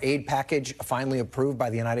 billion aid package finally approved by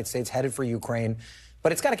the United States, headed for Ukraine.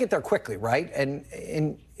 But it's got to get there quickly, right?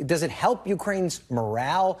 And does it help Ukraine's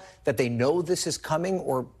morale that they know this is coming,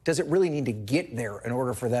 or does it really need to get there in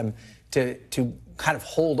order for them to kind of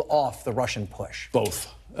hold off the Russian push?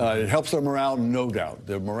 Both. It helps their morale, no doubt.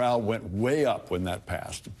 Their morale went way up when that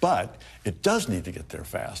passed. But it does need to get there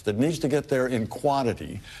fast. It needs to get there in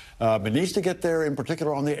quantity. It needs to get there in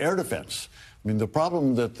particular on the air defense. I mean, the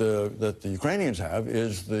problem that the Ukrainians have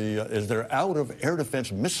is they're out of air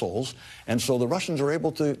defense missiles, and so the Russians are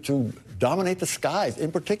able to dominate the skies,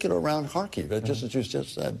 in particular around Kharkiv, just as you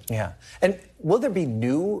just said. Yeah. And will there be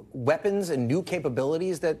new weapons and new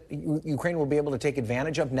capabilities that Ukraine will be able to take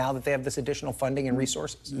advantage of now that they have this additional funding and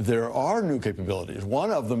resources? There are new capabilities.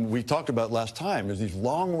 One of them we talked about last time is these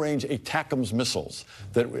long-range ATACMS missiles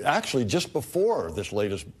that actually just before this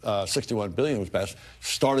latest $61 billion was passed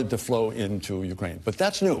started to flow into Ukraine. But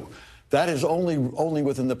that's new. That is only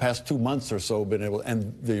within the past 2 months or so been able,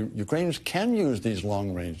 and the Ukrainians can use these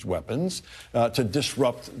long-range weapons to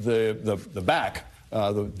disrupt the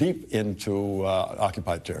deep into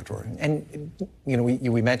occupied territory. And, you know,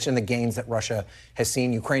 we mentioned the gains that Russia has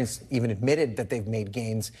seen. Ukraine's even admitted that they've made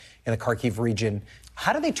gains in the Kharkiv region.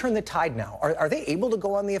 How do they turn the tide now? Are they able to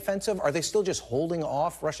go on the offensive? Are they still just holding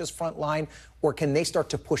off Russia's front line, or can they start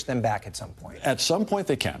to push them back at some point? At some point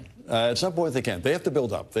they can. At some point they can. They have to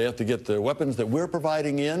build up. They have to get the weapons that we're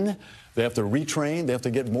providing in. They have to retrain. They have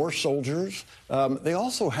to get more soldiers. They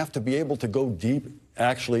also have to be able to go deep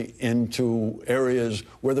actually into areas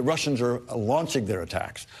where the Russians are launching their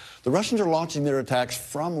attacks. The Russians are launching their attacks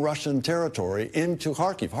from Russian territory into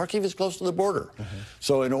Kharkiv. Kharkiv is close to the border.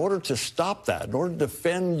 So in order to stop that, in order to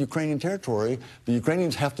defend Ukrainian territory, the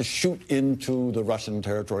Ukrainians have to shoot into the Russian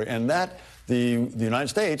territory. And that the United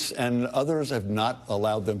States and others have not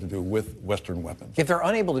allowed them to do with Western weapons. If they're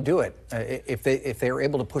unable to do it, if they are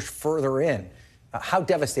able to push further in, how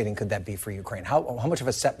devastating could that be for Ukraine? How much of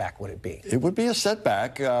a setback would it be? It would be a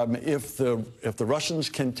setback if the Russians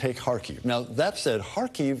can take Kharkiv. Now, that said,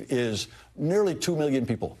 Kharkiv is nearly 2 million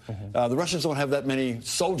people. The Russians don't have that many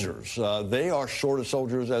soldiers. They are short of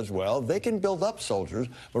soldiers as well. They can build up soldiers,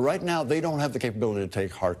 but right now they don't have the capability to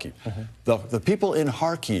take Kharkiv. The people in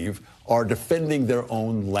Kharkiv are defending their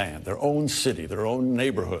own land, their own city, their own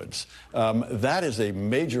neighborhoods. That is a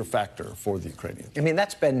major factor for the Ukrainians. I mean,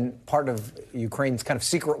 that's been part of Ukraine's kind of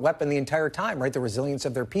secret weapon the entire time, right? The resilience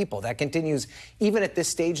of their people. That continues even at this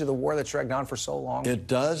stage of the war that's dragged on for so long. It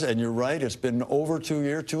does, and you're right. It's been over 2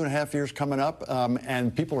 years, 2.5 years coming up,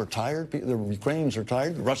 and people are tired. The Ukrainians are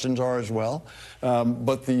tired. The Russians are as well.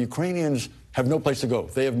 But the Ukrainians have no place to go.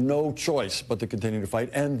 They have no choice but to continue to fight,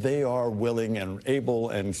 and they are willing and able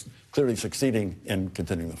and clearly succeeding in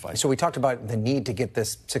continuing the fight. So we talked about the need to get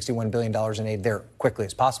this $61 billion in aid there quickly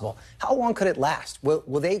as possible. How long could it last? Will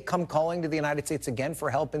they come calling to the United States again for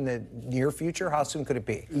help in the near future? How soon could it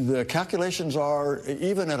be? The calculations are,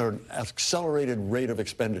 even at an accelerated rate of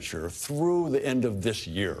expenditure, through the end of this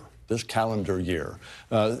year, this calendar year.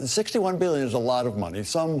 61 billion is a lot of money.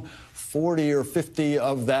 Some 40 or 50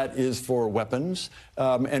 of that is for weapons,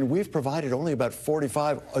 and we've provided only about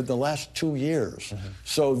 45 in the last 2 years.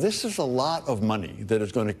 So this is a lot of money that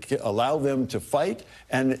is going to allow them to fight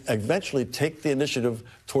and eventually take the initiative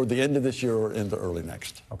toward the end of this year or into early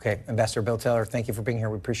next. Okay, Ambassador Bill Taylor, thank you for being here.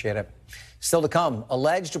 We appreciate it. Still to come,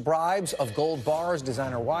 alleged bribes of gold bars,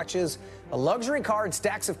 designer watches, a luxury car, and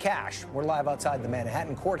stacks of cash. We're live outside the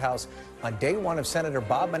Manhattan courthouse on day one of Senator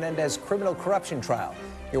Bob Menendez's criminal corruption trial.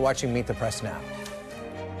 You're watching Meet the Press Now.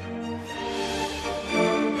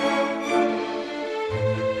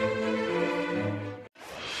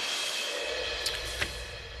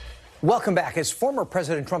 Welcome back. As former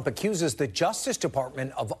President Trump accuses the Justice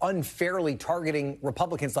Department of unfairly targeting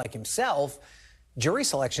Republicans like himself, jury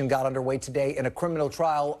selection got underway today in a criminal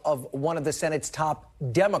trial of one of the Senate's top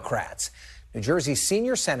Democrats. New Jersey's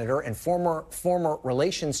senior senator and former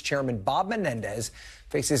Relations Chairman Bob Menendez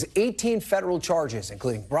faces 18 federal charges,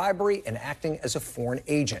 including bribery and acting as a foreign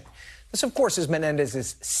agent. This, of course, is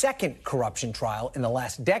Menendez's second corruption trial in the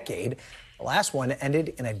last decade. The last one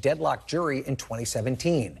ended in a deadlocked jury in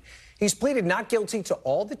 2017. He's pleaded not guilty to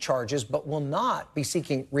all the charges, but will not be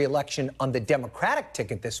seeking re-election on the Democratic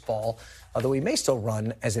ticket this fall, although he may still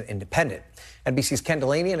run as an independent. NBC's Ken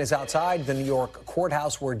Dilanian is outside the New York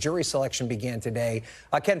courthouse where jury selection began today.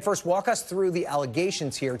 Ken, first walk us through the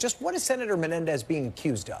allegations here. Just what is Senator Menendez being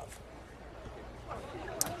accused of?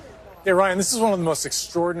 Yeah, Ryan, this is one of the most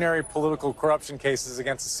extraordinary political corruption cases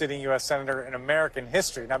against a sitting U.S. senator in American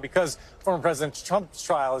history. Now, because former President Trump's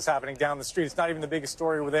trial is happening down the street, it's not even the biggest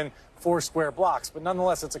story within 4 square blocks, but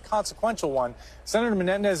nonetheless, it's a consequential one. Senator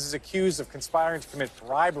Menendez is accused of conspiring to commit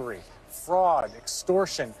bribery, fraud,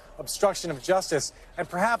 extortion, obstruction of justice, and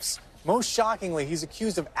perhaps most shockingly, he's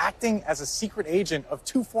accused of acting as a secret agent of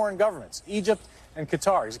 2 foreign governments, Egypt and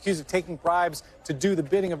Qatar. He's accused of taking bribes to do the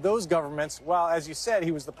bidding of those governments, while, as you said,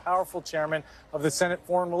 he was the powerful chairman of the Senate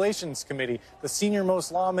Foreign Relations Committee, the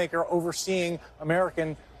senior-most lawmaker overseeing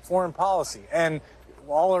American foreign policy. And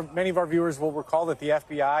many of our viewers will recall that the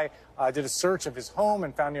FBI did a search of his home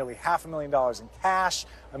and found nearly $500,000 in cash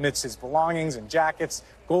amidst his belongings and jackets,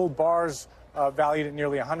 gold bars valued at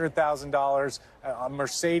nearly $100,000. A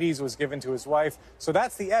Mercedes was given to his wife. So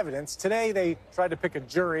that's the evidence. Today, they tried to pick a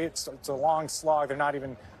jury. It's a long slog. They're not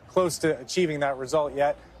even close to achieving that result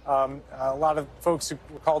yet. A lot of folks who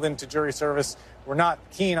were called into jury service were not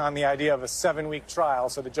keen on the idea of a 7-week trial,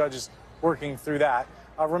 so the judge is working through that.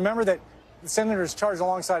 Remember that the senator is charged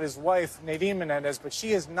alongside his wife, Nadine Menendez, but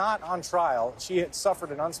she is not on trial. She had suffered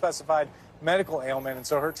an unspecified medical ailment, and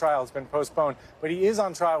so her trial has been postponed. But he is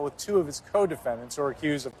on trial with 2 of his co-defendants who are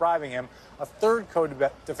accused of bribing him. A third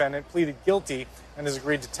co-defendant pleaded guilty and has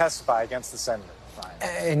agreed to testify against the senator.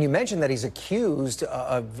 And you mentioned that he's accused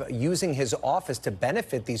of using his office to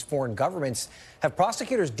benefit these foreign governments. Have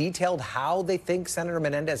prosecutors detailed how they think Senator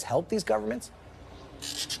Menendez helped these governments?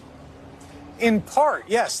 In part,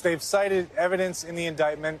 yes. They've cited evidence in the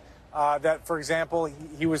indictment that, for example,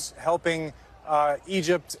 he was helping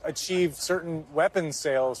Egypt achieve certain weapons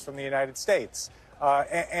sales from the United States.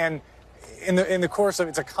 And in the course of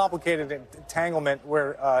it's a complicated entanglement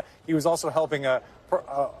where he was also helping a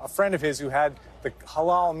friend of his who had the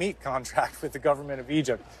halal meat contract with the government of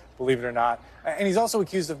Egypt, believe it or not. And he's also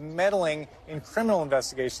accused of meddling in criminal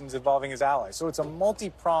investigations involving his allies. So it's a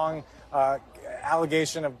multi-pronged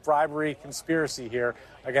allegation of bribery conspiracy here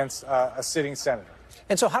against a sitting senator.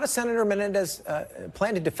 And so how does Senator Menendez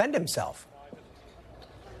plan to defend himself?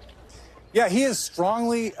 Yeah, he has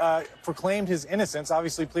strongly proclaimed his innocence,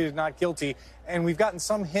 obviously pleaded not guilty, and we've gotten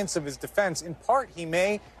some hints of his defense. In part, he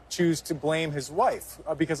may choose to blame his wife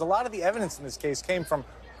because a lot of the evidence in this case came from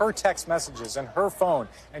her text messages and her phone.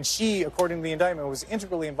 And she, according to the indictment, was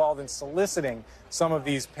integrally involved in soliciting some of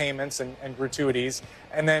these payments and gratuities,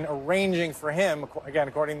 and then arranging for him, again,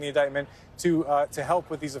 according to the indictment, to help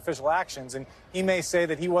with these official actions. And he may say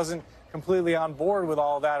that he wasn't completely on board with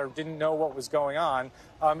all that or didn't know what was going on.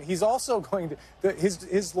 He's also going to,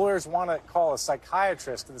 his lawyers want to call a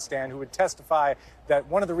psychiatrist to the stand who would testify that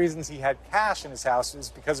one of the reasons he had cash in his house is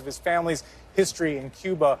because of his family's history in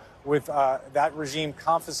Cuba with that regime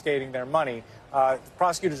confiscating their money.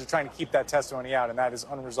 Prosecutors are trying to keep that testimony out, and that is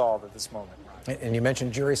unresolved at this moment. And you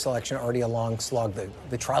mentioned jury selection, already a long slog.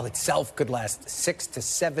 The trial itself could last 6 to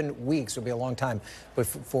 7 weeks. It'll be a long time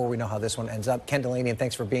before we know how this one ends up. Ken Dilanian,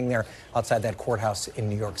 thanks for being there outside that courthouse in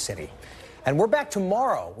New York City. And we're back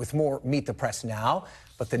tomorrow with more Meet the Press Now.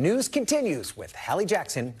 But the news continues with Hallie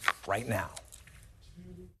Jackson right now.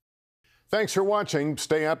 Thanks for watching.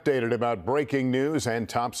 Stay updated about breaking news and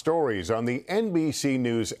top stories on the NBC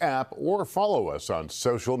News app or follow us on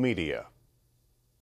social media.